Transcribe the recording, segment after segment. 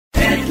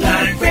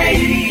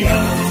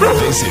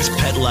This is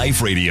Pet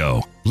Life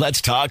Radio.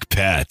 Let's talk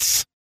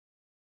pets.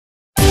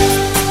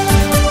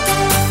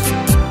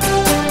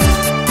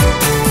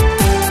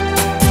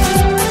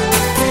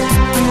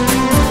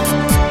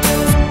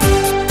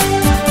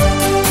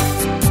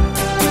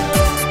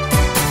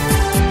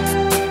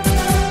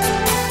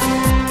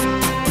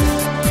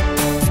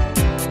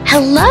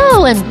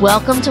 Hello and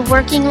welcome to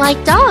Working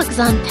Like Dogs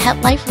on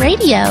Pet Life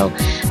Radio.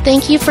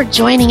 Thank you for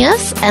joining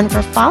us and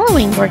for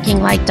following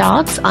Working Like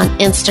Dogs on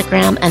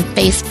Instagram and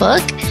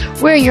Facebook.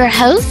 We're your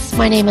hosts.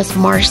 My name is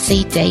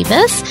Marcy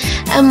Davis,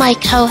 and my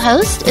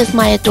co-host is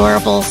my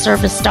adorable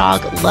service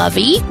dog,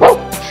 Lovey.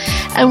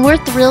 And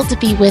we're thrilled to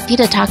be with you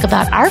to talk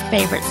about our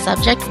favorite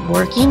subject,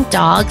 working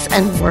dogs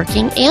and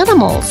working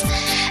animals.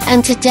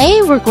 And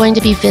today we're going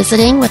to be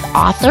visiting with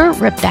author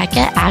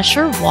Rebecca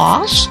Asher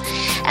Walsh.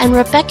 And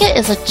Rebecca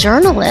is a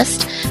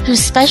journalist who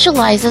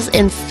specializes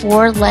in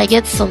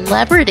four-legged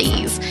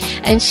celebrities.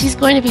 And she's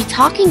going to be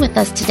talking with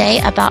us today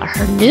about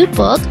her new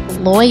book,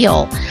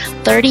 Loyal,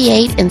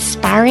 38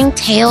 Inspiring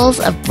Tales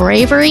of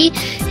Bravery,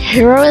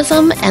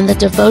 Heroism, and the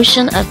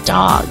Devotion of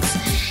Dogs.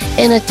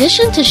 In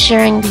addition to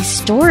sharing these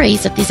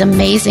stories of these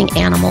amazing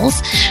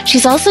animals,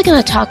 she's also going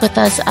to talk with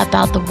us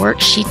about the work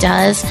she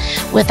does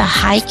with a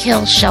high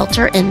kill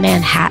shelter in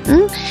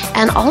Manhattan,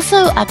 and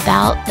also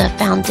about the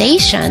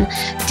foundation,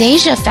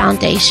 Deja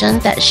Foundation,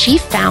 that she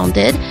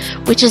founded,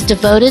 which is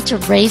devoted to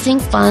raising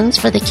funds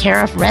for the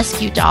care of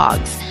rescue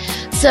dogs.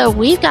 So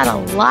we've got a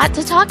lot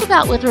to talk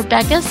about with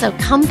Rebecca, so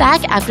come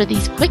back after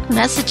these quick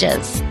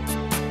messages.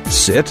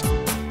 Sit.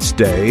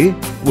 Stay.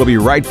 We'll be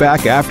right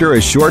back after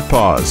a short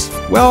pause.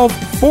 Well,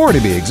 4 to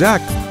be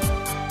exact.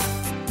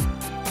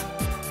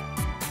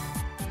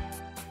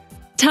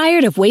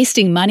 Tired of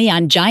wasting money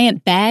on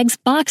giant bags,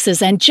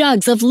 boxes, and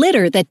jugs of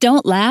litter that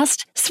don't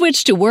last?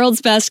 Switch to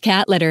World's Best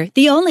Cat Litter,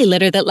 the only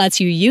litter that lets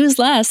you use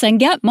less and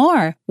get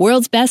more.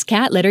 World's Best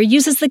Cat Litter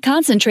uses the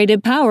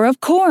concentrated power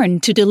of corn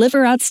to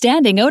deliver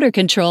outstanding odor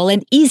control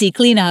and easy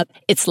cleanup.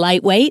 It's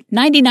lightweight,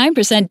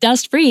 99%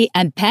 dust-free,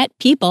 and pet,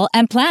 people,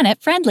 and planet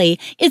friendly.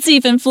 It's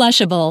even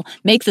flushable.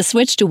 Make the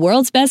switch to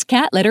World's Best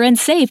Cat Litter and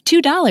save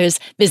 $2.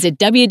 Visit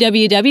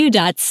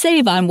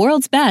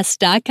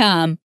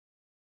www.saveonworldsbest.com.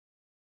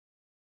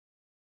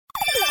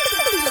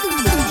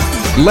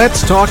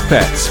 Let's Talk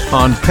Pets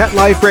on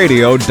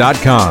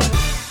PetLifeRadio.com.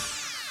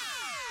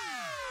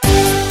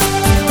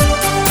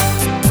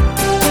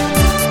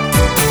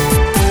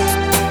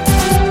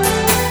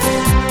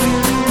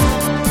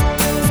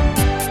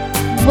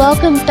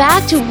 Welcome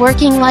back to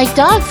Working Like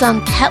Dogs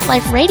on Pet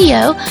Life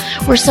Radio.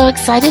 We're so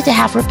excited to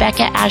have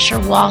Rebecca Asher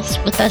Walsh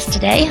with us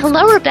today.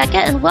 Hello, Rebecca,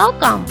 and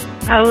welcome.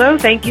 Hello,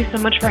 thank you so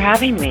much for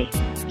having me.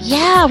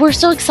 Yeah, we're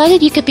so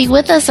excited you could be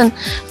with us and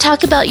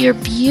talk about your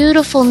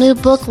beautiful new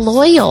book,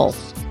 Loyal.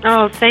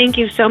 Oh, thank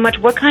you so much.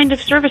 What kind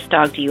of service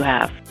dog do you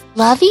have?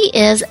 Lovey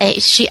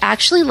she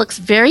actually looks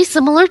very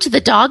similar to the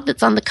dog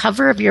that's on the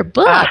cover of your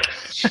book.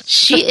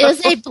 She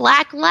is a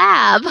black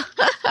lab.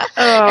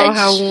 Oh,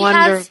 how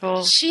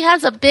wonderful. She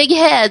has a big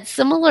head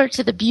similar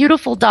to the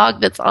beautiful dog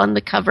that's on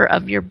the cover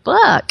of your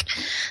book.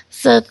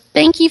 So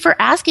thank you for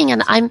asking,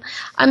 and I'm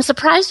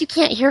surprised you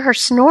can't hear her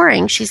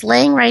snoring. She's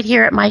laying right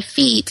here at my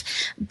feet,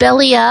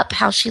 belly up,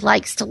 how she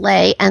likes to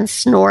lay, and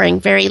snoring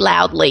very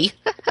loudly.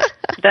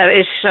 That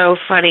is so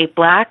funny.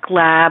 Black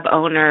lab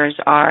owners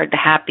are the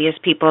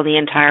happiest people in the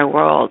entire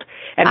world,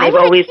 and they've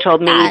always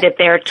told me that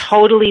they're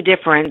totally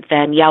different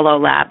than yellow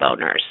lab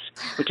owners,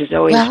 which is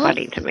always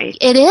funny to me.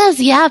 It is,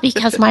 yeah,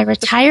 because my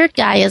retired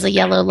guy is a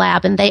yellow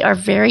lab, and they are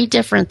very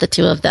different, the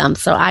two of them,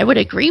 so I would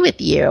agree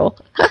with you.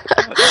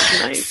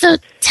 Nice. So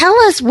tell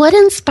us, what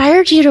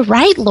inspired you to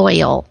write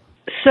Loyal?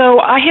 So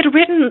I had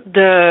written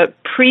the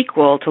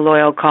prequel to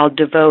Loyal called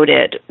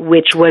Devoted,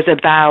 which was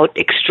about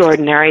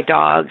extraordinary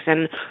dogs.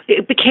 And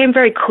it became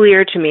very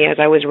clear to me as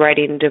I was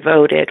writing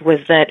Devoted was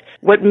that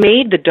what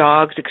made the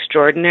dogs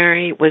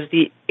extraordinary was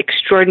the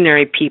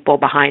extraordinary people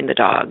behind the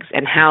dogs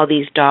and how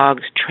these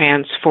dogs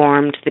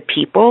transformed the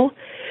people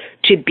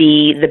to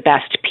be the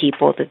best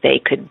people that they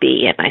could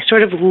be. And I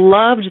sort of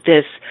loved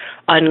this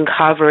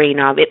uncovering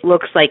of it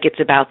looks like it's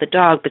about the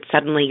dog, but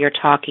suddenly you're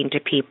talking to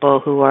people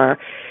who are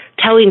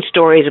telling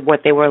stories of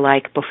what they were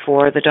like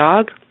before the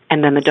dog,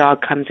 and then the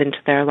dog comes into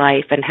their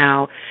life and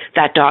how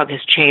that dog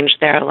has changed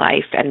their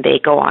life, and they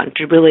go on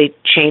to really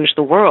change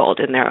the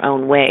world in their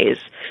own ways.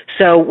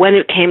 So when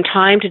it came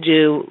time to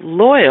do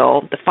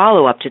Loyal, the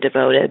follow-up to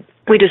Devoted,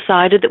 we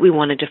decided that we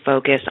wanted to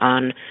focus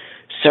on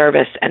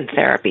service and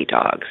therapy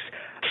dogs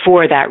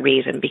for that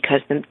reason,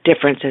 because the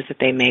differences that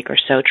they make are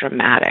so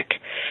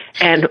dramatic.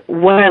 And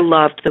what I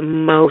loved the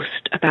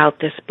most about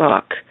this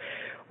book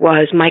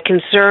was my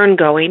concern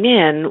going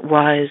in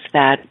was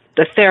that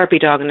the therapy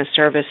dog and the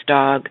service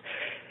dog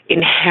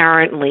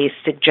inherently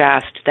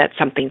suggest that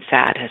something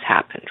sad has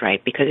happened,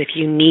 right? Because if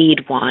you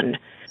need one,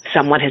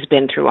 someone has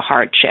been through a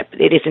hardship.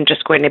 It isn't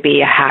just going to be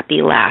a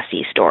happy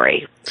Lassie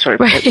story, sort of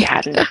what you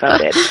had in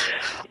Devoted.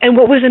 And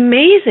what was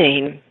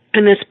amazing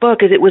in this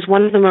book is it was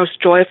one of the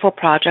most joyful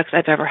projects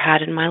I've ever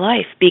had in my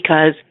life,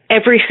 because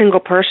every single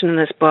person in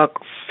this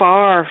book,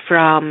 far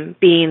from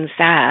being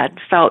sad,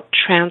 felt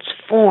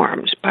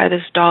transformed by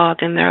this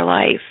dog in their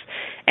life,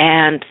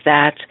 and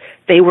that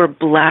they were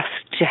blessed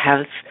to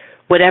have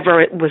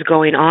whatever was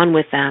going on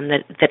with them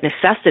that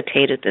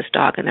necessitated this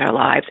dog in their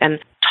lives, and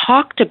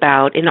talked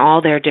about in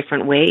all their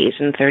different ways,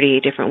 in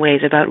 38 different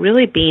ways, about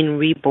really being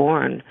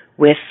reborn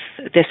with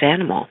this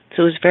animal.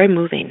 So it was very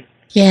moving.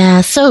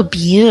 Yeah, so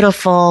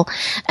beautiful.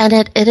 And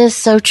it is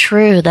so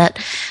true that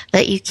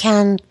you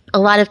can, a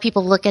lot of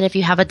people look at if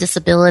you have a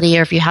disability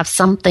or if you have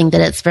something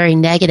that it's very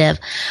negative.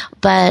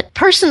 But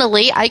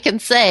personally, I can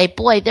say,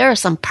 boy, there are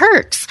some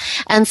perks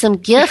and some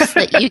gifts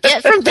that you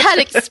get from that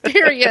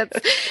experience.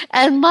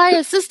 And my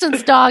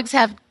assistant's dogs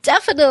have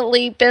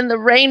definitely been the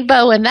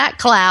rainbow in that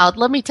cloud,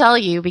 let me tell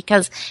you,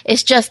 because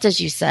it's just as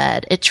you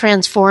said, it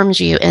transforms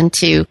you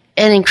into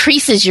and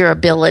increases your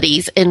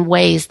abilities in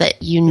ways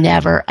that you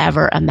never,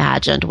 ever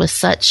imagined, with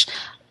such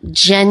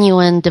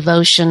genuine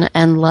devotion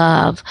and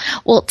love.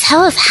 Well,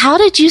 tell us, how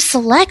did you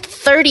select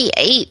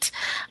 38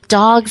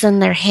 dogs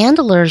and their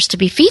handlers to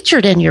be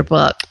featured in your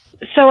book?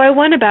 So I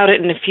went about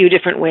it in a few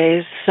different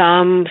ways.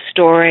 Some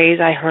stories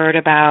I heard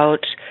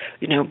about,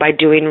 by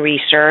doing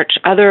research.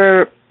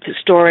 Other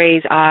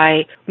stories,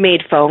 I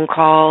made phone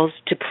calls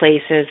to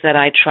places that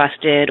I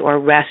trusted, or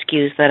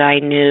rescues that I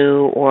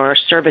knew, or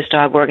service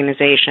dog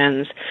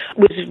organizations. It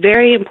was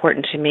very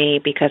important to me,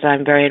 because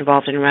I'm very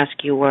involved in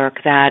rescue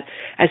work, that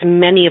as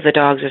many of the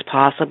dogs as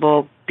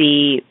possible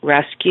be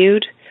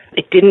rescued.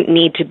 It didn't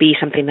need to be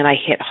something that I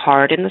hit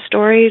hard in the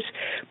stories,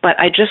 but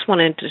I just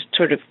wanted to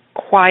sort of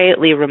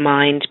quietly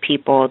remind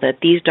people that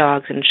these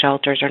dogs in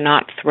shelters are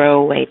not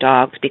throwaway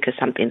dogs because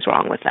something's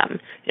wrong with them.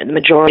 The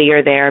majority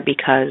are there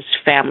because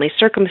family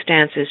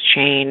circumstances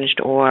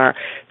changed, or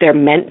they're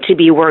meant to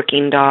be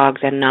working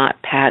dogs and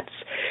not pets.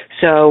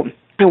 So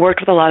I worked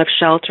with a lot of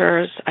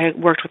shelters, I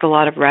worked with a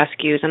lot of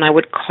rescues, and I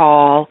would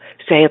call,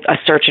 say, a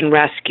search and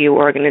rescue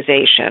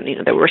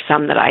organization. There were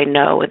some that I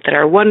know that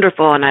are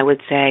wonderful, and I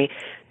would say,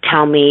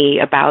 tell me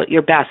about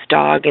your best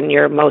dog and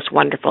your most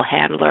wonderful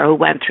handler who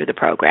went through the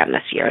program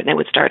this year. And they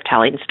would start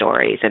telling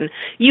stories. And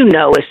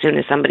as soon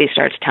as somebody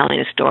starts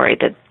telling a story,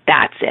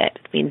 that's it.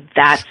 I mean,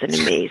 that's an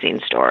amazing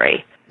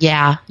story.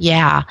 Yeah,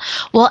 yeah.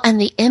 Well, and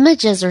the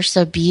images are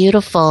so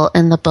beautiful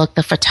in the book,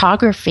 the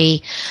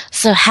photography.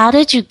 So how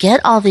did you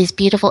get all these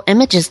beautiful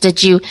images?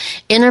 Did you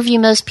interview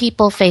most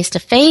people face to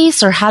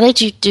face, or how did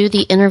you do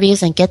the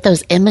interviews and get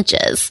those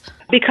images?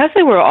 Because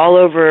they were all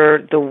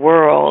over the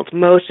world,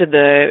 most of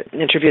the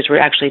interviews were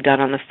actually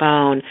done on the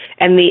phone,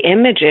 and the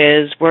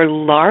images were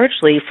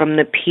largely from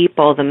the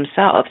people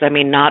themselves. I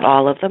mean, not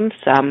all of them.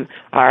 Some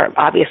are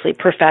obviously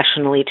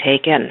professionally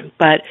taken,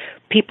 but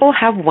people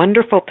have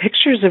wonderful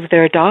pictures of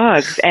their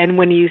dogs, and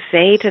when you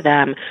say to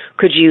them,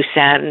 could you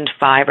send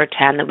 5 or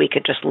 10 that we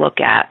could just look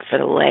at for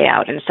the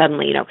layout, and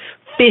suddenly,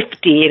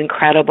 50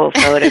 incredible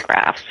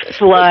photographs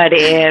flood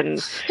in.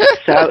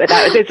 So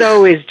it's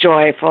always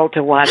joyful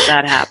to watch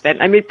that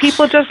happen. I mean,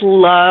 people just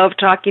love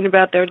talking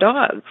about their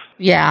dogs.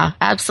 Yeah,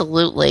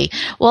 absolutely.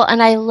 Well,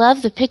 and I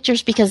love the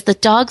pictures because the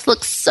dogs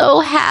look so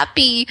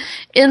happy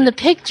in the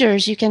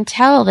pictures. You can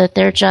tell that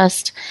they're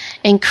just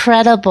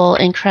incredible,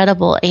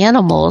 incredible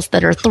animals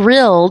that are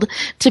thrilled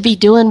to be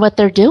doing what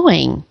they're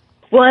doing.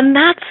 Well, and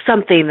that's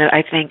something that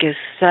I think is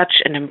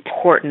such an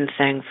important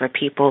thing for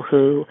people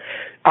who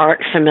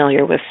aren't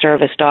familiar with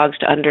service dogs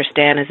to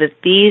understand, is that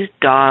these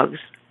dogs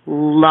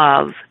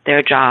love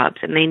their jobs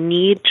and they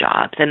need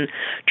jobs. And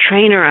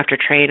trainer after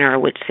trainer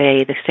would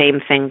say the same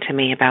thing to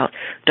me about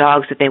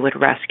dogs that they would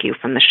rescue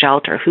from the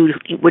shelter, who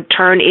would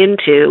turn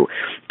into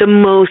the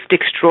most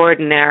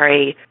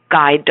extraordinary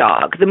guide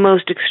dog, the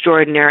most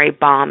extraordinary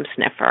bomb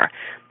sniffer.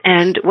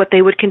 And what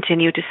they would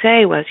continue to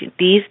say was,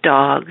 these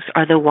dogs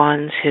are the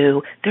ones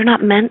who, they're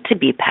not meant to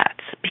be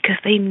pets because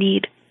they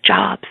need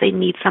jobs. They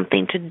need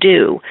something to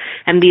do.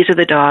 And these are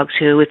the dogs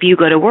who, if you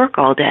go to work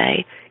all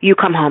day, you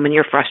come home and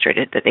you're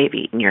frustrated that they've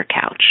eaten your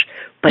couch.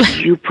 But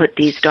you put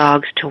these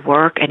dogs to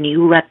work and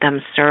you let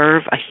them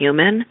serve a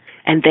human,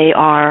 and they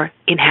are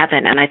in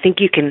heaven. And I think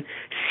you can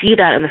see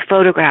that in the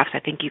photographs. I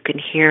think you can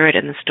hear it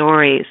in the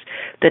stories,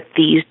 that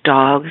these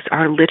dogs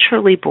are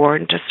literally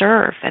born to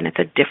serve, and it's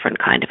a different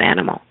kind of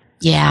animal.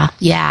 Yeah,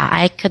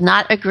 I could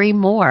not agree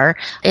more.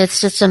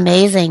 It's just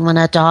amazing when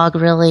a dog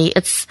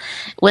it's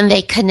when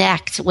they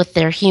connect with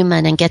their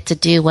human and get to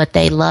do what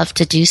they love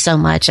to do so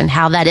much, and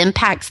how that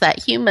impacts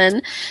that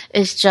human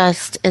is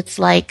just, it's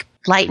like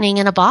lightning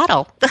in a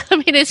bottle. I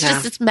mean,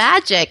 it's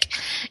magic.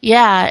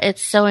 Yeah,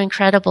 it's so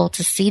incredible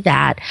to see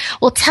that.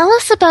 Well, tell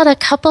us about a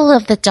couple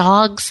of the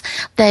dogs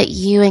that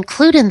you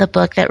include in the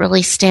book that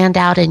really stand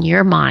out in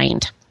your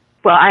mind.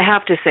 Well, I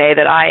have to say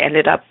that I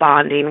ended up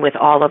bonding with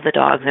all of the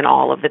dogs and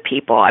all of the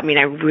people. I mean,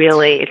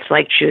 it's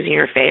like choosing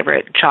your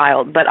favorite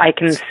child. But I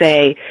can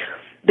say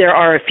there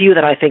are a few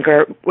that I think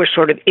were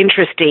sort of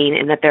interesting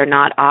in that they're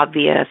not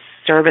obvious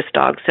service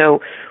dogs.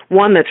 So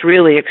one that's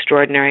really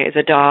extraordinary is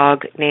a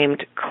dog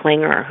named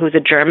Klinger, who's a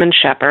German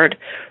Shepherd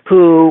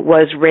who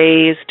was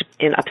raised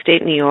in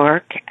upstate New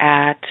York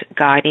at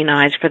Guiding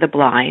Eyes for the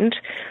Blind.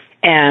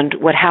 And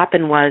what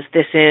happened was,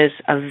 this is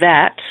a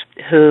vet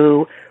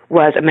who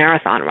was a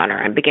marathon runner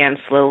and began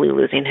slowly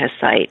losing his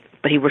sight,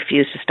 but he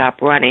refused to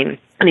stop running.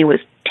 And he was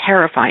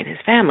terrifying his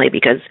family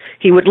because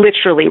he would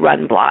literally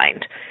run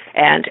blind.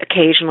 And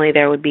occasionally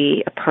there would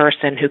be a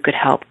person who could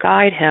help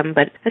guide him.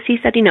 But as he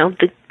said,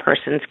 the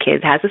person's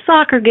kid has a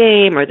soccer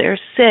game, or they're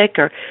sick,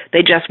 or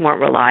they just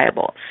weren't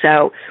reliable.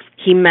 So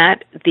he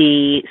met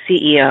the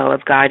CEO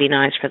of Guiding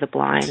Eyes for the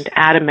Blind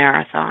at a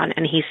marathon,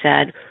 and he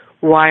said,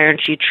 "Why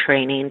aren't you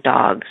training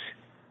dogs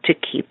to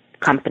keep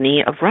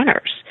company of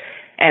runners?"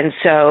 And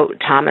so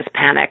Thomas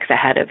Panek, the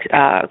head of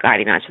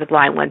Guiding Eyes for the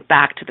Blind, went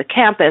back to the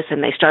campus,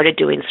 and they started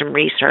doing some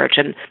research,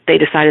 and they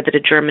decided that a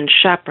German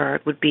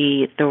Shepherd would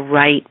be the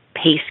right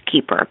pace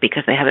keeper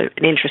because they have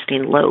an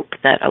interesting lope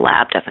that a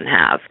lab doesn't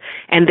have.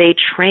 And they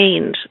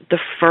trained the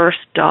first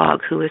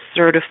dog who is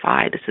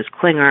certified, this is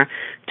Klinger,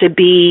 to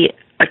be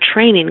a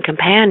training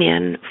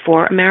companion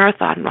for a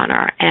marathon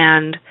runner.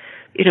 And,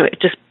 it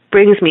just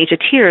brings me to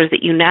tears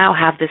that you now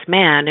have this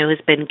man who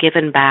has been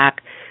given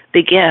back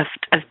the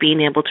gift of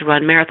being able to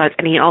run marathons.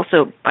 And he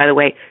also, by the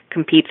way,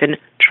 competes in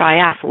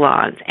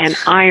triathlons and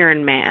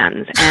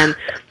Ironmans. And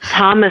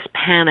Thomas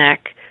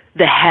Panek,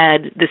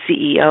 the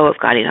CEO of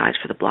Guiding Eyes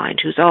for the Blind,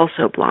 who's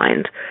also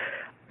blind,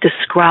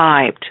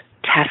 described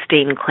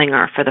testing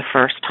Klinger for the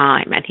first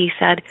time. And he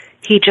said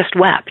he just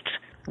wept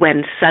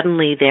when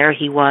suddenly there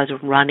he was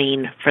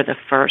running for the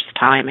first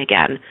time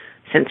again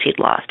since he'd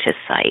lost his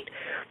sight.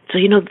 So,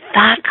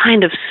 that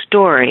kind of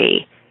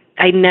story,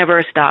 I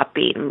never stop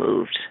being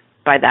moved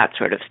by that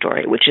sort of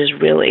story, which is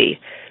really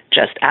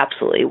just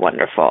absolutely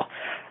wonderful.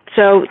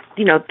 So,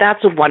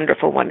 that's a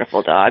wonderful,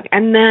 wonderful dog.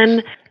 And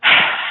then,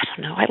 I don't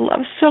know, I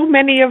love so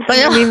many of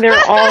them. I mean, they're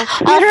all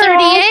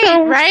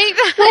 38, right?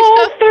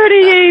 All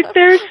 38.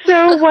 They're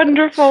so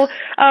wonderful.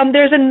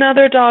 There's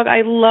another dog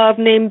I love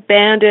named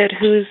Bandit,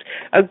 who's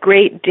a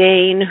Great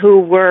Dane who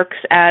works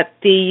at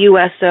the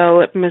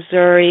USO at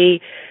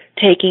Missouri,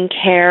 taking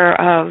care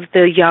of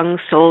the young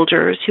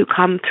soldiers who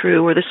come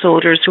through, or the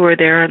soldiers who are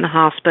there in the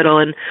hospital.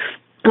 And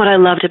what I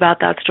loved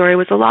about that story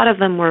was a lot of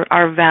them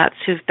are vets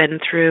who've been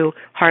through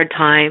hard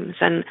times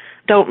and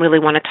don't really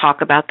want to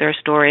talk about their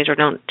stories or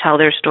don't tell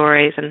their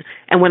stories.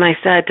 And when I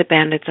said to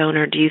Bandit's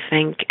owner, do you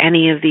think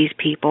any of these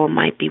people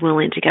might be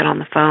willing to get on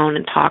the phone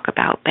and talk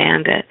about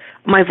Bandit?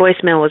 My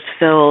voicemail was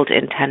filled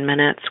in 10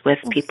 minutes with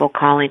people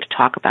calling to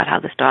talk about how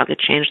this dog had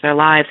changed their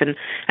lives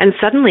and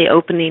suddenly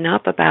opening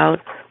up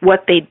about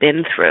what they'd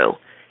been through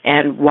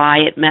and why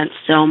it meant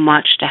so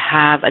much to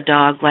have a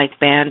dog like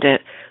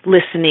Bandit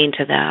listening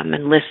to them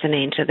and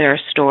listening to their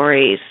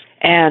stories.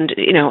 And,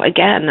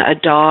 again, a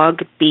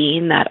dog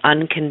being that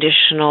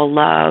unconditional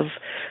love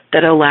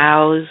that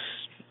allows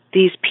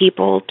these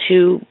people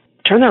to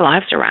turn their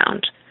lives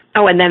around.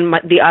 Oh, and then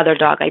the other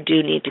dog I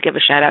do need to give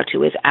a shout out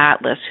to is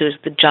Atlas, who's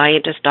the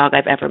giantest dog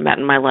I've ever met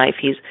in my life.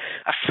 He's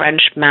a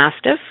French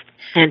Mastiff,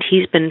 and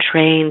he's been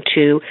trained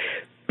to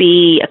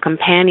be a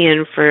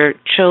companion for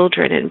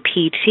children in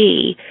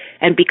PT.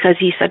 And because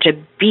he's such a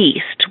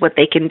beast, what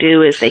they can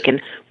do is they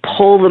can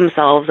pull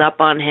themselves up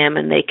on him,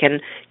 and they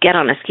can get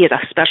on he has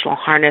a special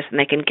harness, and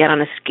they can get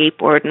on a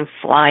skateboard and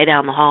fly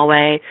down the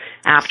hallway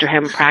after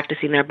him,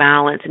 practicing their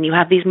balance. And you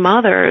have these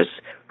mothers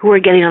who are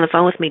getting on the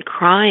phone with me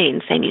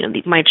crying,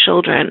 saying, my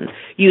children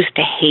used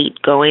to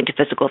hate going to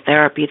physical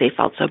therapy. They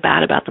felt so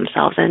bad about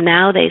themselves. And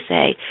now they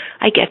say,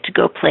 I get to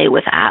go play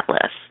with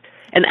Atlas.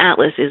 And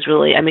Atlas is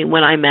really,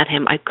 when I met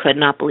him, I could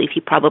not believe he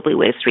probably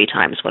weighs 3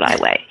 times what I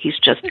weigh. He's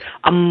just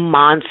a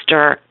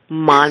monster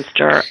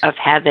of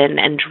heaven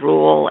and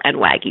drool and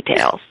waggy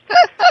tails.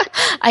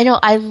 I know.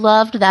 I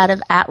loved that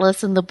of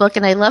Atlas in the book,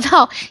 and I love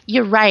how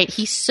you're right.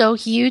 He's so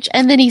huge,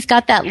 and then he's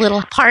got that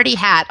little party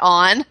hat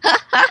on.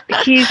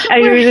 He's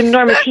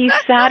enormous. He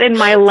sat in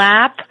my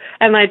lap,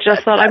 and I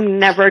just thought, I'm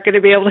never going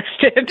to be able to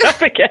stand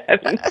up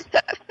again.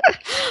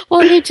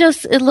 Well,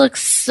 it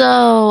looks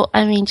so,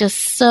 just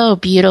so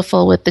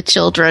beautiful with the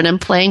children and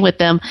playing with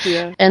them,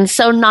 and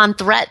so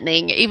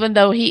non-threatening, even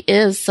though he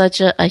is such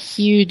a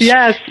huge,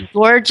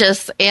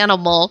 gorgeous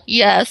animal.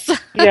 Yes.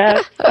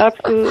 Yes,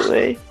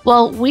 absolutely.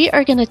 Well, we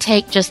are going to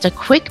take just a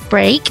quick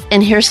break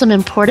and hear some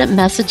important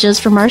messages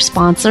from our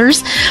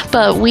sponsors,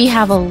 but we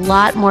have a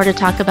lot more to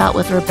talk about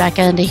with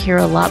Rebecca and to hear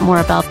a lot more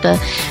about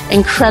the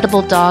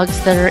incredible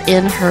dogs that are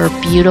in her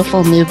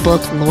beautiful new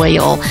book,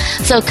 Loyal.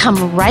 So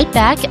come right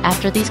back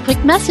after these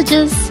quick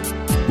messages.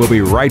 We'll be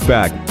right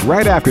back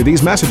right after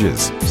these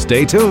messages.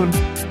 Stay tuned.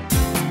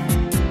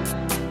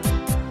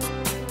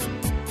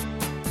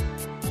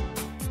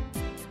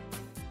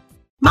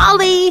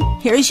 Molly,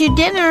 here's your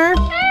dinner.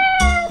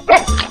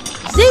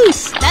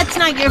 Zeus, that's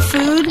not your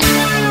food.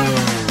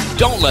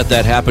 Don't let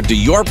that happen to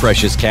your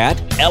precious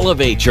cat.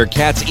 Elevate your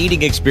cat's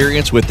eating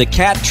experience with the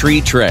Cat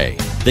Tree Tray.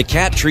 The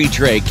Cat Tree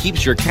Tray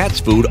keeps your cat's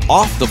food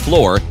off the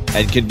floor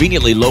and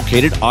conveniently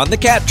located on the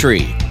cat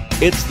tree.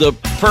 It's the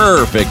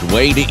perfect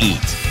way to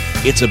eat.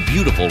 It's a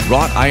beautiful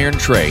wrought iron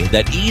tray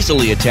that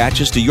easily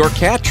attaches to your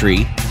cat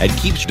tree and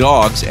keeps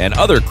dogs and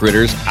other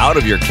critters out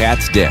of your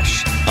cat's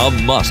dish. A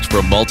must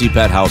for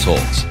multi-pet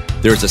households.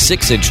 There's a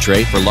 6-inch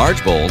tray for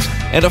large bowls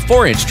and a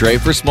 4-inch tray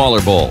for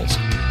smaller bowls.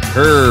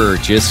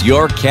 Purchase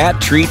your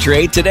cat tree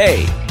tray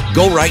today.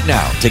 Go right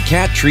now to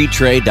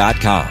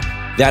cattreetray.com.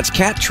 That's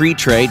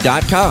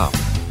cattreetray.com.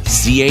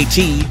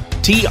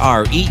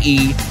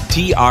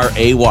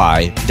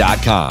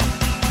 CATTREETRAY.com.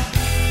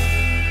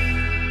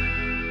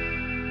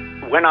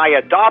 When I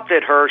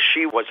adopted her,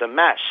 she was a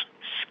mess.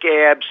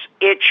 Scabs,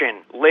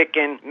 itching,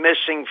 licking,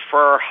 missing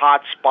fur,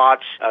 hot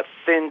spots, a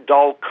thin,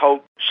 dull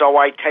coat. So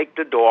I take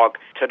the dog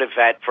to the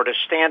vet for the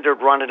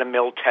standard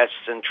run-of-the-mill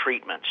tests and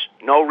treatments.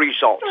 No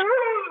results.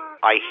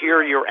 I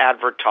hear your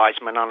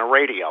advertisement on the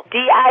radio.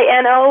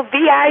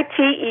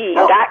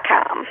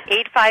 DINOVITE.com.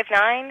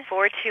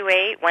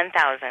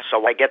 859-428-1000.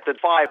 So I get the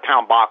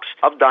 5-pound box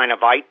of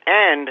Dinovite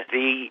and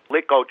the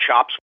Lico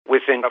Chops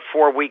within a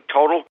 4-week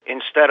total.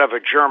 Instead of a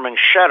German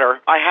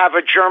Shedder, I have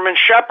a German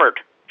Shepherd.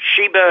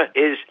 Sheba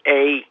is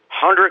a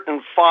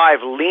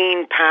 105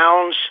 lean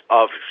pounds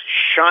of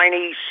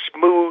shiny,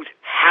 smooth,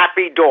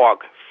 happy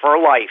dog for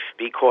life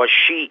because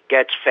she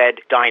gets fed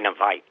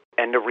Dinovite.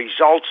 And the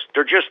results,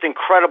 they're just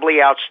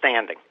incredibly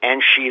outstanding.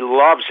 And she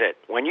loves it.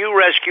 When you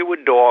rescue a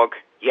dog,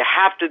 you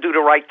have to do the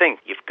right thing.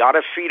 You've got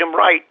to feed them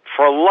right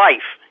for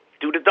life.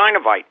 Do the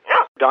Dinovite.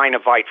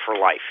 Dinovite for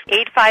life.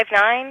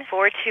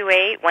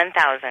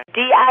 859-428-1000.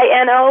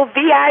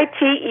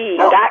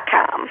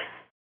 DINOVITE.com.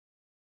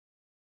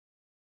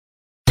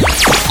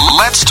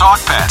 Let's talk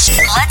pets.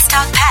 Let's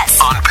talk pets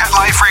On Pet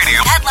Life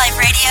Radio. Pet Life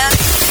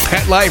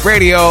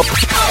Radio.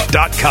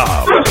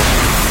 PetLifeRadio.com.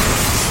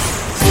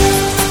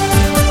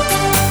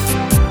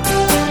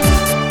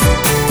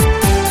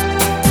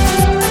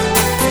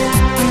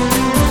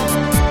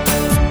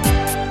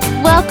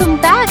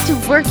 Welcome back to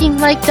Working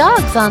Like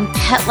Dogs on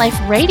Pet Life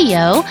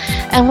Radio.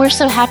 And we're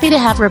so happy to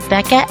have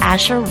Rebecca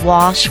Asher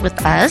Walsh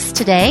with us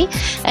today.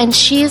 And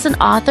she is an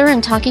author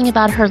and talking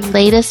about her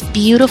latest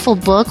beautiful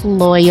book,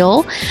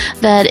 Loyal,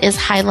 that is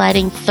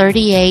highlighting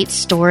 38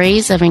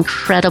 stories of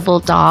incredible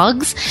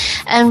dogs.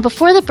 And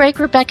before the break,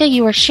 Rebecca,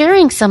 you were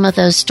sharing some of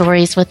those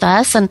stories with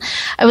us. And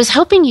I was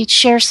hoping you'd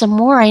share some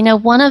more. I know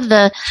one of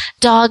the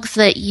dogs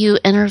that you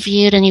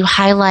interviewed and you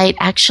highlight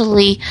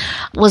actually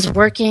was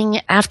working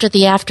after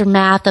the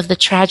aftermath of the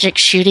tragic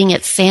shooting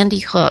at Sandy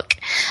Hook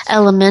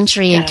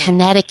Elementary in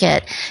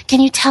Connecticut. Can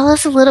you tell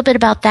us a little bit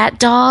about that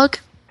dog?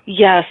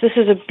 Yes, this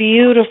is a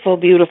beautiful,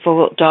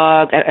 beautiful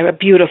dog, a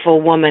beautiful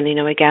woman. You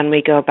know, again,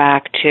 we go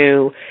back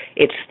to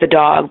it's the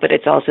dog, but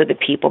it's also the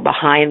people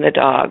behind the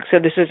dog. So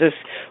this is this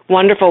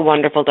wonderful,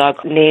 wonderful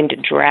dog named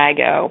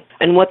Drago.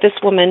 And what this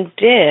woman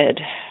did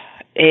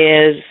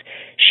is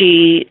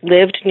she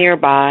lived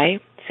nearby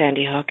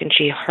Sandy Hook, and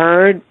she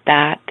heard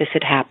that this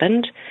had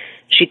happened.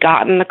 She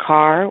got in the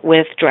car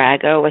with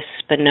Drago, a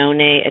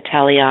Spinone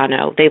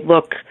Italiano. They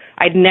look,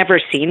 I'd never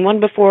seen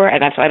one before,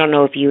 and so I don't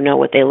know if you know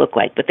what they look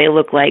like, but they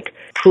look like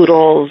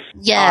poodles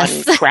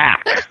on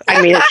crack.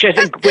 I mean, it's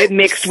just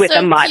mixed with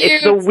a mutt. Cute.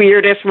 It's the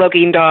weirdest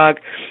looking dog.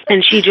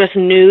 And she just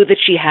knew that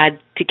she had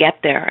to get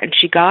there, and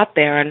she got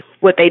there, and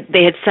what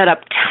they had set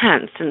up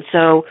tents. And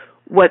so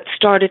what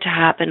started to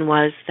happen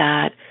was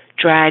that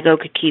Drago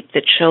could keep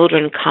the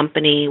children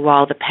company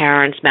while the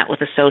parents met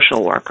with a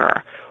social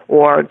worker,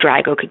 or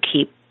Drago could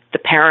keep the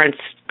parents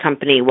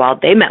company while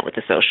they met with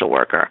the social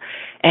worker.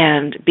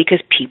 And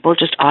because people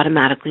just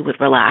automatically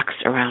would relax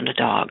around a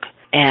dog,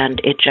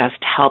 and it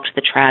just helped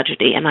the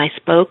tragedy. And I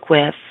spoke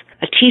with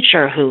a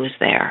teacher who was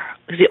there.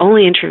 It was the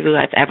only interview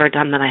I've ever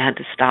done that I had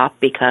to stop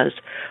because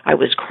I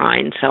was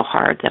crying so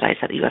hard that I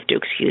said, you have to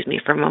excuse me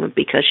for a moment,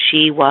 because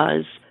she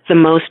was the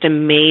most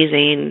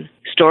amazing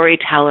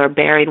storyteller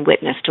bearing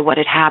witness to what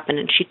had happened.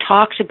 And she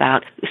talked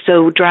about,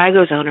 so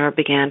Drago's owner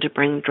began to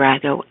bring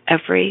Drago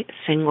every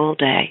single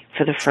day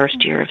for the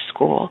first year of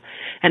school.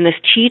 And this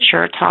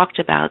teacher talked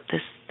about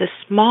this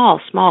small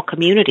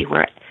community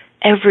where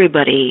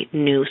everybody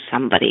knew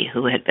somebody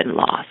who had been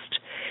lost.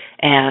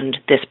 And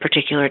this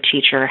particular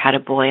teacher had a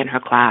boy in her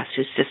class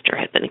whose sister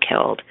had been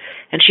killed.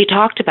 And she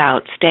talked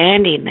about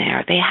standing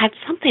there. They had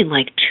something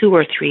like 2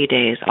 or 3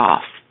 days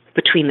off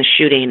between the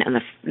shooting and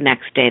the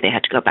next day they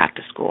had to go back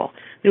to school.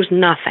 There was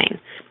nothing.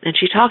 And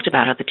she talked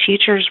about how the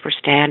teachers were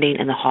standing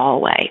in the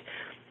hallway,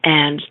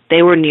 and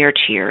they were near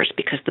tears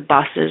because the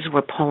buses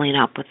were pulling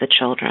up with the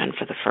children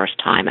for the first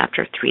time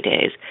after 3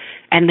 days,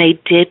 and they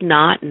did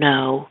not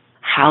know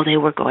how they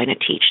were going to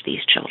teach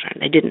these children.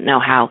 They didn't know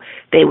how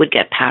they would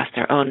get past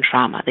their own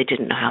trauma. They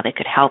didn't know how they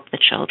could help the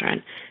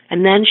children.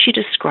 And then she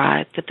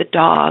described that the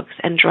dogs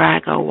and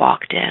Drago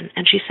walked in,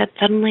 and she said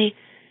suddenly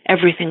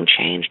everything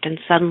changed, and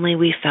suddenly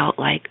we felt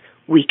like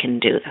we can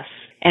do this.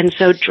 And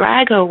so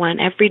Drago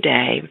went every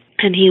day,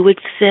 and he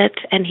would sit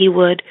and he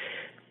would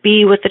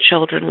be with the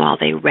children while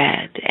they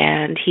read,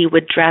 and he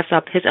would dress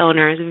up. His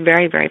owner is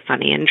very, very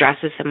funny and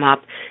dresses him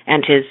up,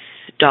 and his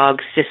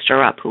dog's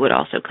sister up, who would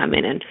also come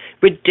in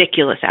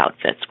ridiculous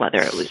outfits, whether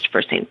it was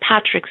for St.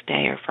 Patrick's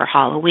Day or for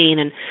Halloween,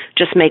 and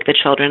just make the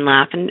children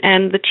laugh.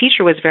 And the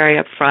teacher was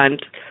very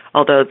upfront,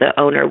 although the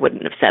owner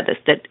wouldn't have said this,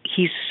 that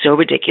he's so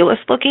ridiculous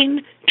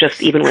looking,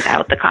 just even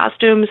without the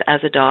costumes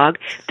as a dog,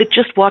 that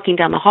just walking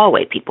down the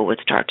hallway, people would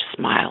start to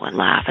smile and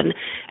laugh.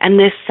 And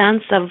this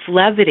sense of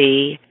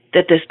levity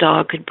that this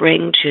dog could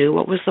bring to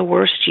what was the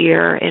worst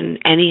year in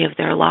any of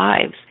their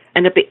lives.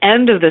 And at the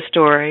end of the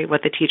story,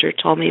 what the teacher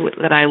told me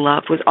that I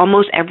loved was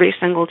almost every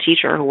single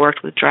teacher who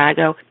worked with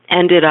Drago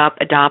ended up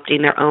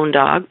adopting their own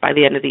dog by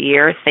the end of the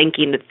year,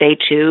 thinking that they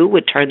too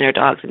would turn their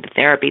dogs into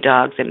therapy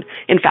dogs. And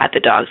in fact, the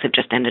dogs have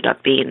just ended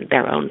up being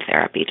their own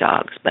therapy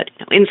dogs, but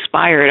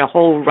inspired a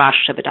whole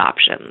rush of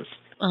adoptions.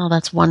 Oh,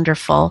 that's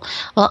wonderful.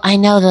 Well, I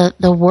know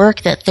the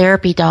work that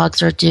therapy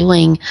dogs are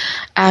doing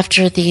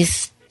after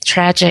these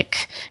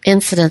tragic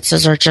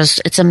incidences are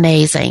it's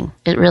amazing.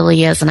 It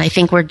really is. And I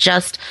think we're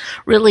just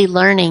really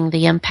learning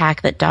the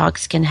impact that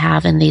dogs can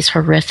have in these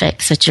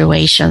horrific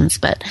situations.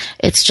 But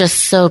it's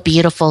just so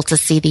beautiful to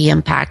see the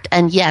impact.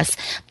 And yes,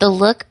 the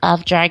look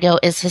of Drago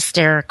is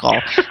hysterical.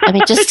 I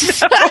mean,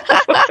 just,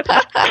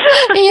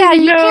 yeah,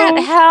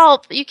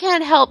 you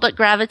can't help but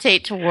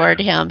gravitate toward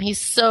him. He's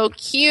so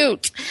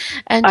cute.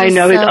 And I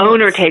know his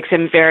owner takes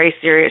him very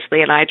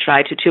seriously, and I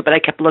try to too, but I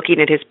kept looking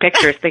at his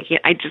pictures thinking,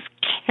 I just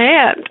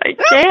can't. I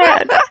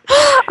can't.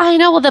 I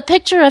know. Well, the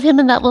picture of him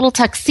in that little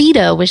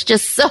tuxedo was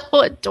just so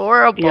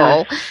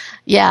adorable.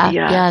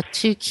 Yeah,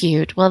 too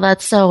cute. Well,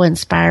 that's so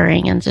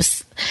inspiring and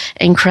just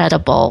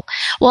incredible.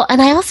 Well,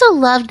 and I also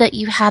loved that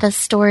you had a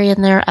story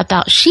in there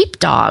about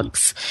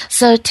sheepdogs.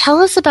 So tell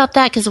us about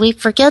that, because we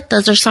forget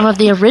those are some of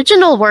the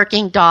original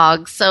working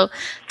dogs. So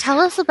tell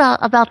us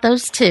about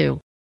those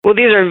two. Well,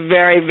 these are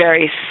very,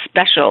 very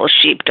special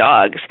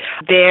sheepdogs.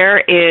 There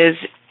is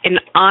an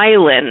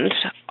island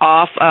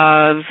off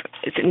of,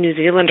 is it New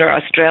Zealand or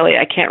Australia?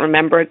 I can't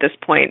remember at this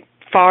point.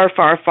 Far,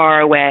 far,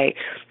 far away,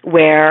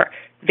 where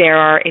there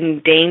are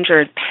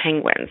endangered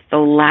penguins, the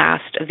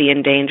last of the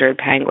endangered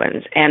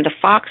penguins, and the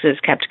foxes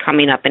kept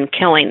coming up and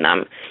killing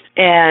them.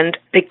 And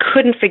they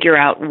couldn't figure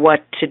out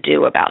what to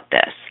do about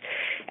this.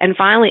 And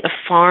finally, a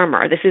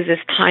farmer, this is this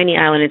tiny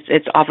island,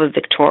 it's off of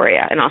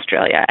Victoria in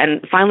Australia,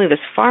 and finally this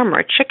farmer,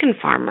 a chicken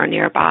farmer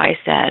nearby,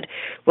 said,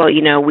 well,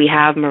 we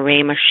have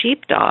Maremma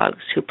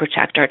sheepdogs who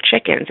protect our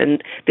chickens,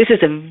 and this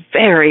is a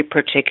very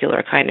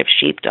particular kind of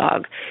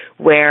sheepdog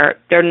where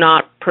they're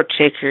not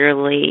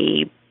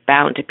particularly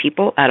bound to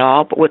people at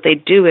all, but what they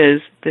do is,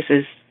 this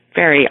is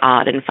very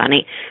odd and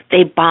funny,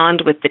 they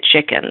bond with the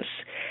chickens.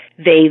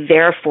 They,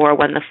 therefore,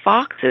 when the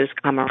foxes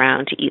come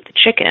around to eat the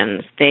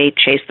chickens, they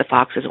chase the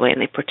foxes away and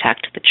they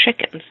protect the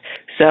chickens.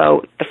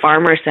 So the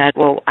farmer said,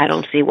 well, I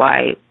don't see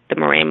why the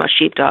Maremma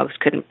sheepdogs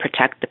couldn't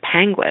protect the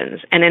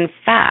penguins. And in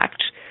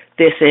fact,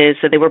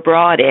 so they were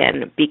brought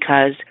in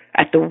because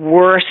at the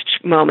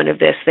worst moment of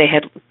this, they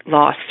had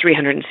lost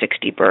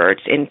 360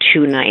 birds in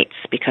 2 nights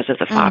because of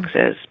the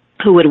foxes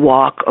who would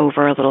walk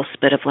over a little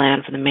spit of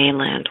land from the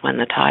mainland when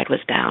the tide was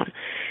down.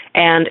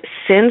 And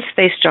since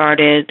they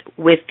started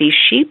with these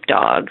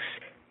sheepdogs,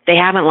 they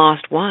haven't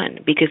lost one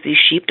because these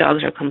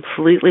sheepdogs are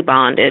completely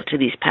bonded to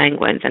these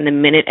penguins. And the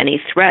minute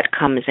any threat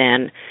comes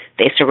in,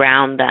 they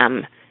surround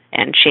them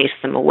and chase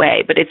them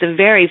away. But it's a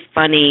very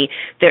funny,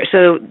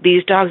 so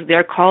these dogs,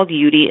 they're called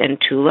Yudi and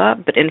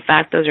Tula, but in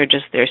fact those are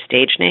just their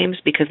stage names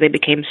because they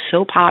became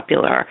so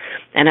popular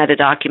and had a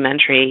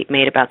documentary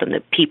made about them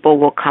that people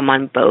will come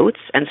on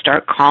boats and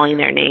start calling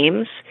their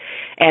names.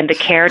 And the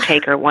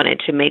caretaker wanted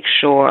to make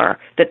sure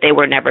that they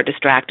were never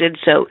distracted,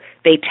 so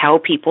they tell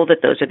people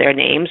that those are their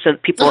names, so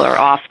people are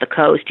off the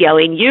coast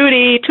yelling,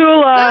 Yudi,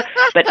 Tula,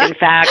 but in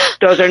fact,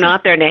 those are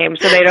not their names,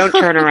 so they don't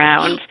turn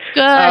around.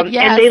 Good,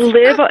 yes.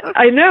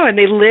 And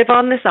they live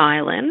on this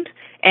island,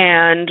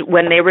 and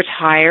when they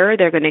retire,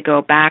 they're going to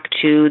go back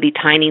to the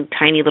tiny,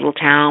 tiny little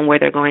town where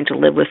they're going to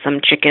live with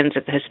some chickens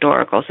at the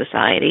Historical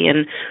Society,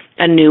 and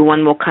a new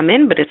one will come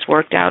in, but it's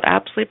worked out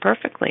absolutely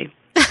perfectly.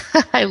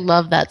 I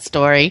love that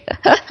story.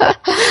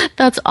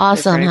 That's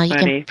awesome. How you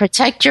can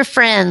protect your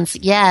friends.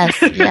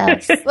 Yes,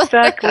 yes.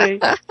 Exactly.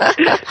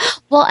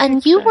 Well,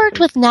 and you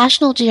worked with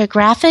National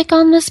Geographic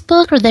on this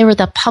book, or they were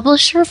the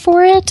publisher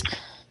for it?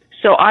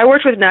 So I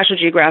worked with National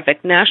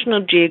Geographic.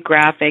 National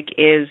Geographic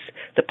is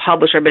the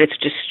publisher, but it's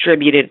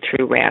distributed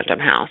through Random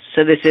House.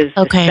 So this is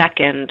the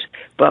second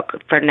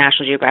book for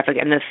National Geographic.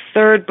 And the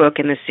third book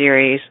in the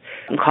series,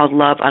 called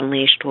Love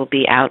Unleashed, will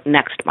be out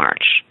next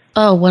March.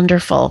 Oh,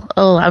 wonderful.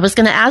 Oh, I was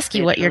going to ask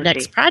you what your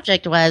next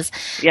project was.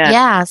 Yes.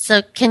 Yeah,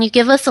 so can you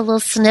give us a little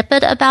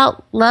snippet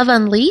about Love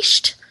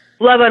Unleashed?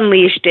 Love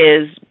Unleashed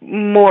is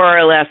more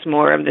or less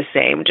more of the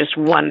same, just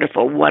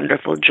wonderful,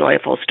 wonderful,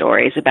 joyful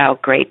stories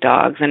about great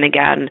dogs. And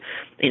again,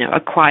 a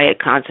quiet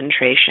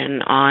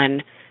concentration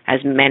on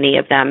as many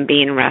of them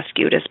being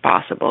rescued as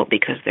possible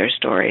because their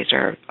stories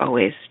are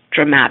always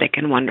dramatic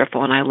and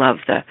wonderful. And I love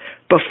the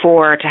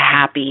before to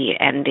happy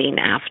ending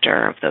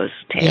after of those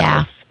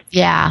tales.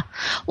 Yeah.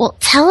 Well,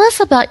 tell us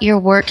about your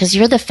work, because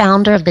you're the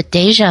founder of the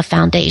Deja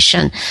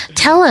Foundation.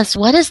 Tell us,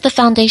 what does the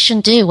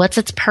foundation do? What's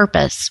its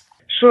purpose?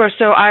 Sure.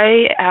 So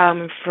I,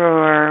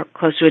 for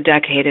close to a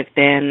decade, have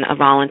been a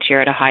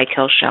volunteer at a High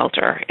Kill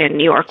shelter in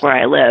New York where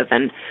I live.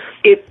 And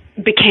it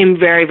became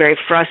very, very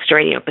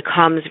frustrating. It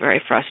becomes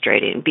very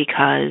frustrating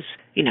because,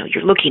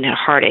 you're looking at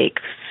heartache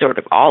sort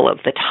of all of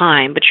the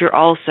time, but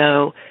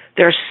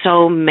there are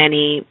so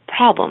many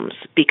problems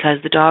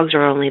because the dogs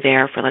are only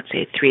there for, let's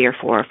say, 3 or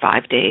 4 or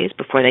 5 days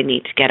before they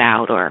need to get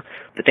out or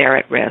they're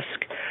at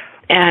risk.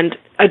 And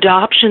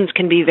adoptions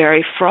can be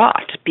very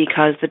fraught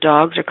because the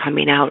dogs are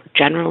coming out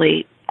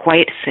generally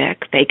quite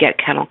sick. They get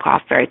kennel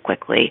cough very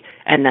quickly,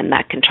 and then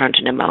that can turn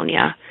to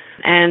pneumonia.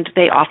 And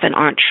they often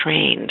aren't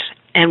trained.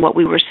 And what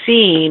we were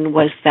seeing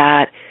was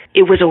that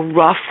it was a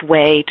rough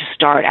way to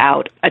start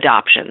out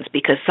adoptions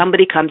because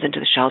somebody comes into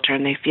the shelter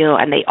and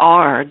they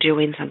are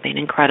doing something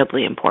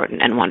incredibly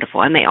important and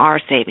wonderful, and they are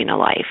saving a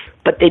life,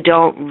 but they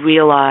don't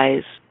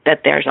realize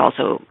that there's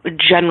also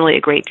generally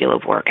a great deal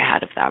of work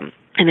ahead of them.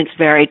 And it's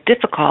very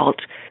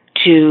difficult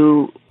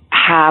to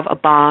have a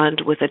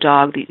bond with a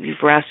dog that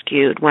you've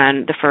rescued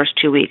when the first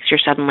 2 weeks you're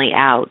suddenly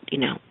out,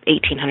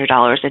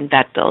 $1,800 in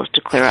vet bills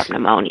to clear up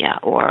pneumonia,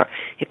 or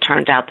it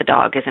turns out the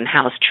dog isn't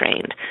house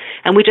trained.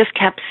 And we just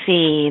kept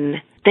seeing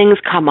things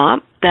come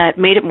up that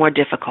made it more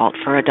difficult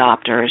for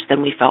adopters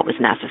than we felt was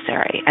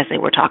necessary as they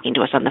were talking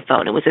to us on the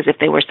phone. It was as if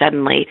they were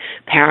suddenly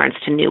parents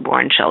to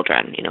newborn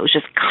children. It was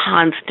just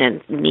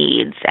constant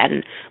needs,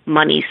 and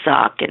money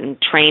suck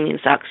and training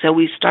suck. So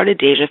we started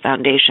Deja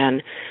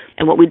Foundation,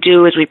 and what we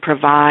do is we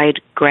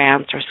provide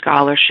grants or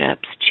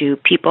scholarships to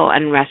people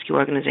and rescue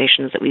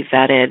organizations that we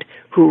vetted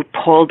who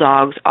pull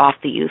dogs off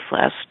the youth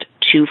list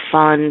to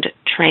fund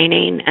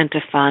training and to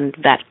fund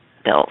vet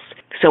bills.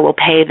 So we'll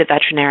pay the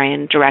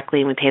veterinarian directly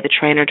and we pay the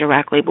trainer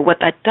directly. But what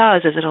that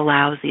does is it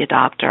allows the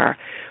adopter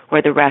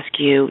or the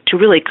rescue to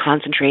really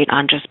concentrate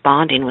on just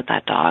bonding with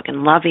that dog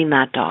and loving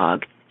that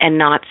dog and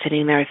not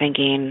sitting there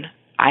thinking,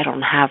 I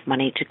don't have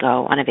money to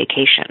go on a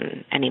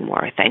vacation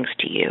anymore thanks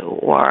to you,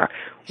 or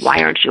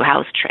why aren't you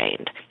house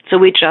trained? So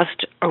we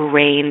just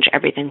arrange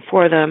everything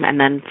for them and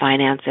then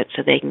finance it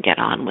so they can get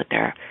on with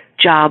their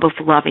job of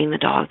loving the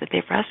dog that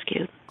they've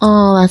rescued.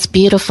 Oh, that's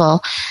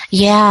beautiful.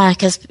 Yeah,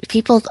 because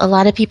a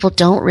lot of people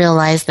don't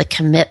realize the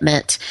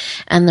commitment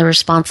and the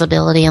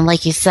responsibility. And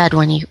like you said,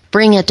 when you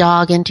bring a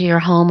dog into your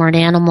home or an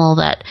animal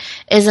that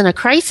is in a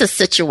crisis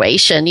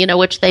situation,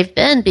 which they've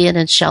been being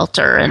in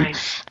shelter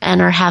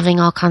and are having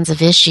all kinds of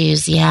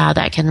issues, yeah,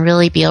 that can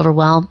really be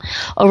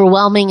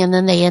overwhelming. And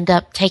then they end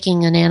up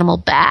taking an animal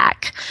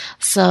back.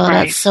 So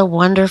that's so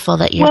wonderful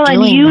that you're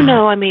doing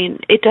that.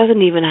 It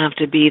doesn't even have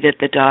to be that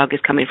the dog is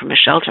coming from a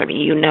shelter.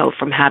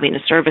 From having a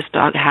service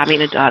dog,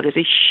 having a dog is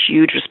a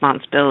huge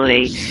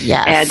responsibility.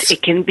 Yes. And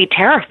it can be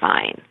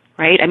terrifying,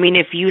 right?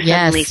 If you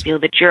suddenly feel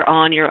that you're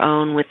on your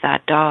own with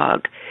that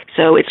dog.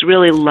 So it's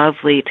really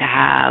lovely to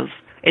have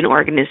an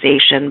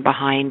organization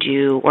behind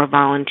you or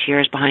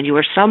volunteers behind you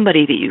or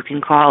somebody that you can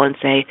call and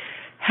say,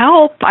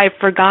 help, I've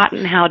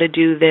forgotten how to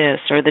do this,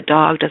 or the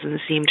dog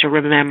doesn't seem to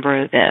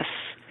remember this.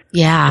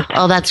 Yeah.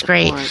 Oh, that's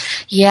great.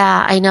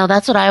 Yeah, I know.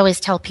 That's what I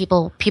always tell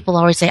people. People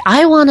always say,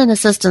 I want an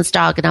assistance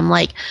dog. And I'm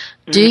like,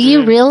 do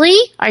you really?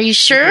 Are you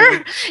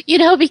sure?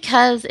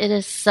 Because it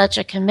is such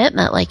a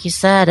commitment, like you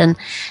said, and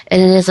it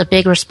is a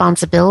big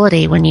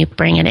responsibility when you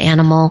bring an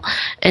animal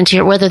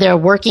into whether they're a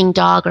working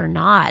dog or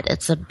not.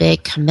 It's a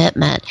big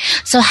commitment.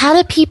 So how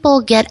do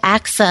people get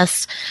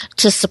access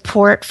to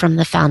support from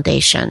the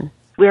foundation?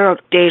 We're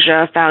at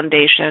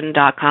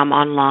DejaFoundation.com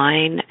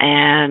online,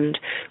 and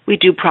we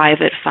do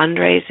private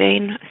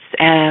fundraising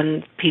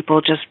and people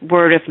just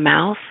word of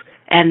mouth.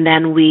 And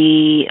then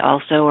we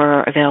also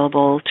are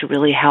available to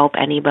really help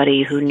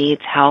anybody who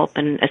needs help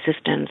and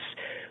assistance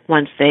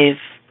once they've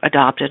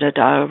adopted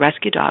a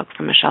rescue dog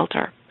from a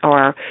shelter.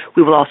 Or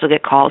we will also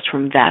get calls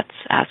from vets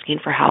asking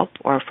for help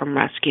or from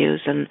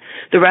rescues. And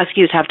the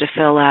rescues have to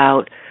fill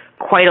out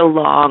quite a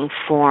long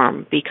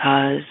form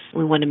because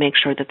we want to make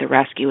sure that the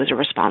rescue is a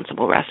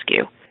responsible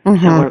rescue.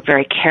 Mm-hmm. So we're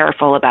very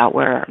careful about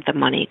where the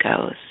money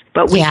goes.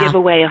 But we give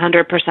away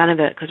 100% of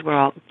it because we're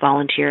all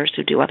volunteers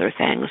who do other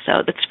things.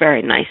 So that's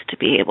very nice to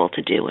be able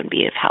to do and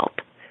be of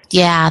help.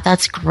 Yeah,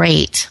 that's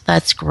great.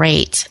 That's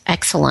great.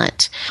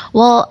 Excellent.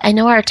 Well, I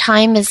know our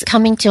time is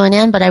coming to an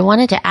end, but I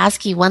wanted to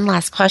ask you one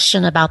last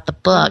question about the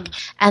book.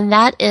 And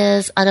that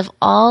is, out of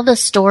all the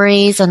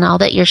stories and all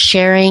that you're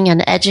sharing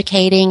and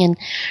educating and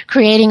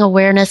creating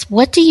awareness,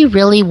 what do you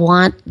really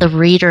want the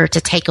reader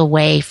to take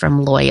away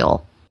from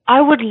Loyal?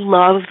 I would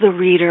love the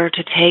reader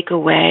to take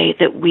away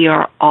that we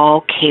are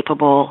all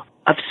capable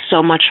of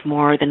so much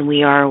more than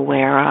we are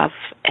aware of.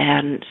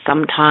 And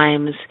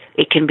sometimes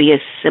it can be as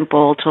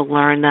simple to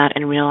learn that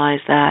and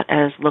realize that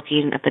as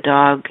looking at the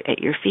dog at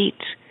your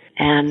feet.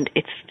 And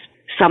it's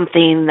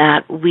something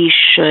that we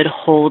should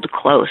hold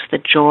close. The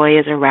joy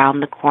is around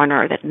the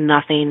corner, that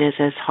nothing is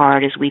as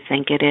hard as we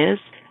think it is,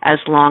 as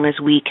long as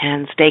we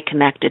can stay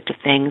connected to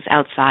things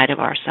outside of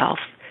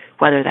ourselves,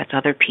 whether that's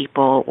other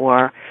people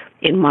or,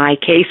 in my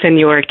case and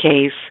your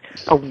case,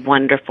 a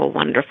wonderful,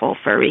 wonderful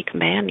furry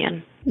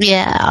companion.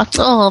 Yeah.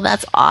 Oh,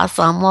 that's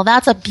awesome. Well,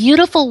 that's a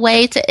beautiful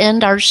way to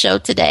end our show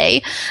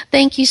today.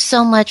 Thank you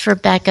so much,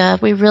 Rebecca.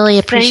 We really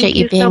appreciate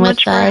you being with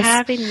us. Thank you so much for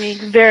having me.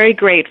 Very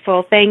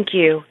grateful. Thank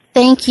you.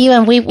 Thank you.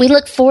 And we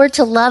look forward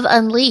to Love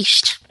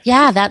Unleashed.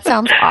 Yeah, that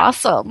sounds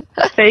awesome.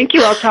 Thank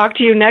you. I'll talk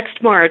to you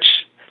next March.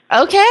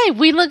 Okay.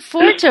 We look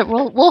forward to it.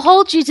 We'll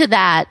hold you to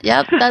that.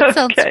 Yep. That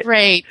sounds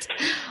great.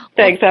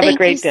 Thanks. Have a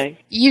great day.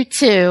 You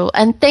too.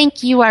 And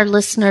thank you, our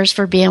listeners,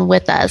 for being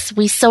with us.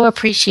 We so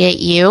appreciate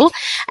you,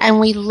 and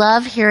we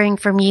love hearing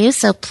from you.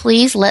 So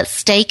please, let's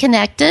stay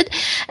connected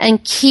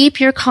and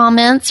keep your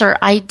comments or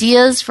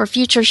ideas for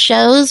future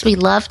shows. We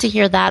love to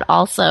hear that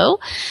also.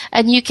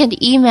 And you can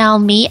email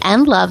me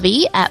and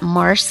Lovey at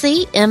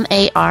Marcie,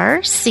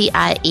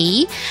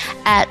 MARCIE,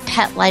 at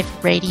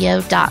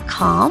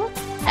PetLifeRadio.com.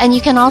 And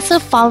you can also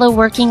follow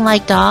Working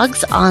Like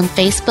Dogs on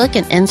Facebook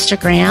and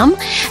Instagram.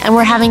 And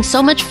we're having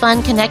so much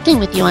fun connecting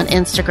with you on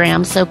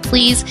Instagram. So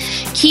please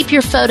keep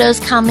your photos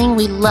coming.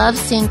 We love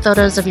seeing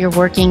photos of your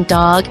working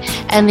dog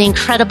and the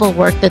incredible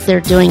work that they're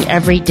doing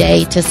every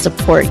day to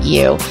support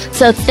you.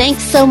 So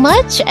thanks so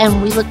much,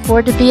 and we look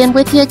forward to being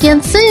with you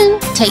again soon.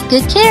 Take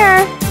good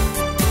care.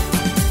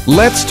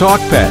 Let's Talk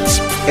Pets,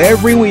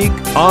 every week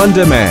on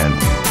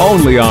demand,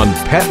 only on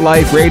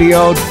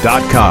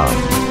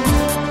PetLifeRadio.com.